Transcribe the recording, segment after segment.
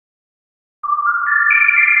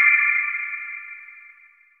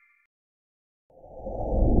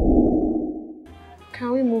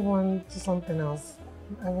can we move on to something else?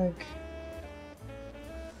 I like...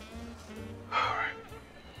 Alright.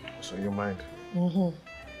 So your mind? Mm-hmm.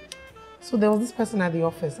 So there was this person at the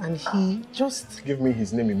office and he just... Give me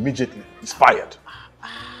his name immediately. He's fired.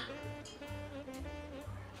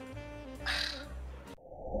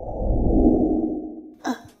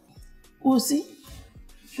 Uzi,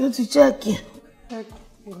 should you check it?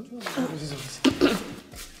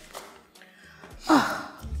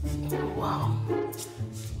 Wow.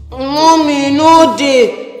 Mommy, no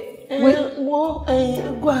day. Wait,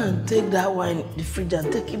 go and take that wine in the fridge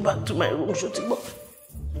and take it back to my room, Shotibo.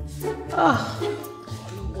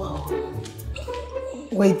 Wow.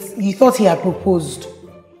 Wait, you thought he had proposed?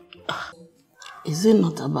 Is it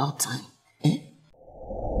not about time?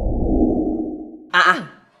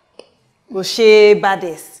 Goshe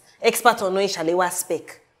Bades, expert on no Ishalewa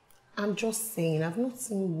spec. I'm just saying, I've not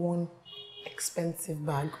seen one expensive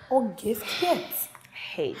bag or gift yet.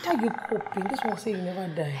 Hater. How are you coping? This one say you never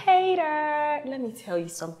die. Hater. Let me tell you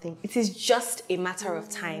something. It is just a matter of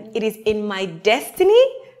time. It is in my destiny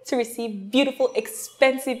to receive beautiful,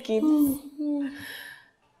 expensive gifts.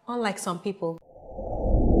 Unlike some people.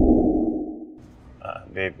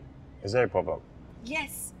 Babe, is there a problem?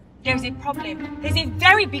 Yes, there's a problem. There's a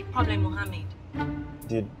very big problem, Mohammed.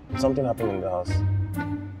 Did something happen in the house?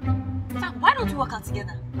 In fact, why don't we work out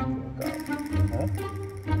together? Huh?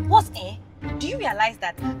 What's A? Do you realize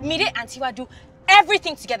that Mide and Tiwa do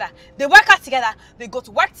everything together? They work out together, they go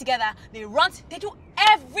to work together, they run, they do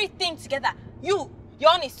everything together. Your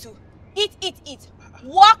own is to eat, eat, eat.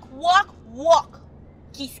 Walk, walk, walk.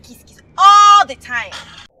 Kiss, kiss, kiss. All the time.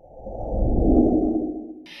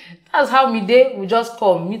 That's how Mide will just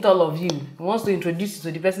come, meet all of you. He wants to introduce you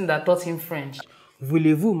to the person that taught him French.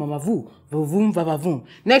 Voulez-vous, maman-vous, voum, vavavoum.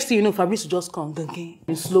 Next thing you know, Fabrice will just come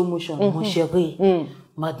in slow motion. Mon chéri,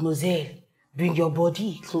 mademoiselle, bring your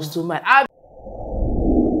body close to mine.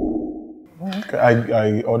 Okay,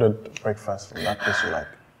 I ordered breakfast from that place you like.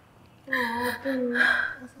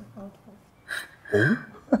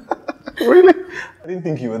 Really? I didn't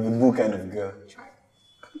think you were the boo kind of girl.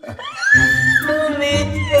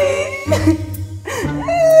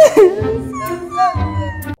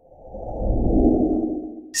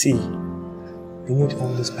 See, beneath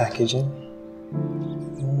all this packaging,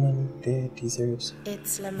 the woman there deserves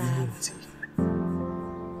loyalty,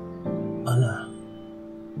 honor,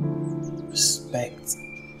 respect,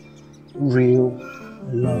 real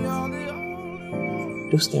love.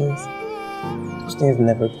 Those things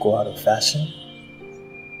never go out of fashion.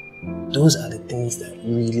 Those are the things that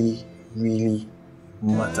really, really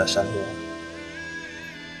matter, Shalwa.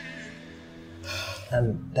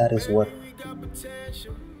 And that is what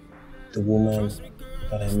the woman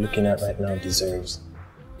that I'm looking at right now deserves.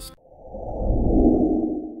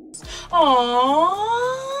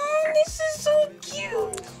 Aww, this is so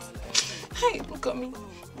cute. Hey, look at me.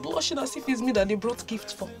 Blushing as if it's me that they brought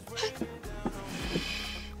gifts for.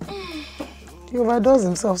 He overdoes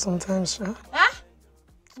himself sometimes, Sha. Huh?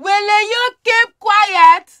 Will you keep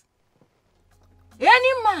quiet?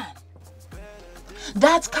 Any man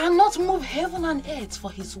that cannot move heaven and earth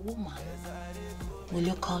for his woman, will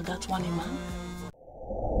you call that one a man?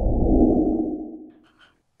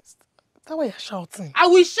 Is that why you're shouting? I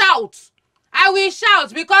will shout. I will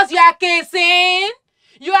shout because you are kissing.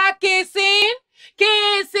 You are kissing.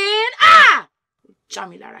 Kissing. Ah!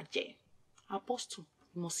 Jamila Raje. Apostle,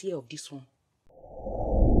 you must hear of this one.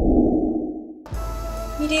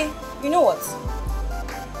 Mide, you know what?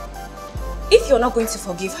 If you're not going to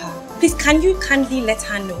forgive her, please can you kindly let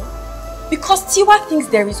her know? Because Tiwa thinks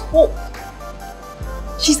there is hope.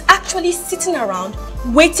 She's actually sitting around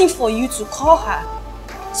waiting for you to call her.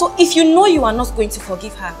 So if you know you are not going to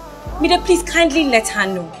forgive her, Mide, please kindly let her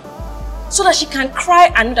know. So that she can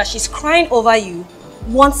cry and know that she's crying over you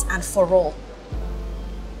once and for all.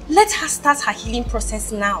 Let her start her healing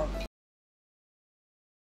process now.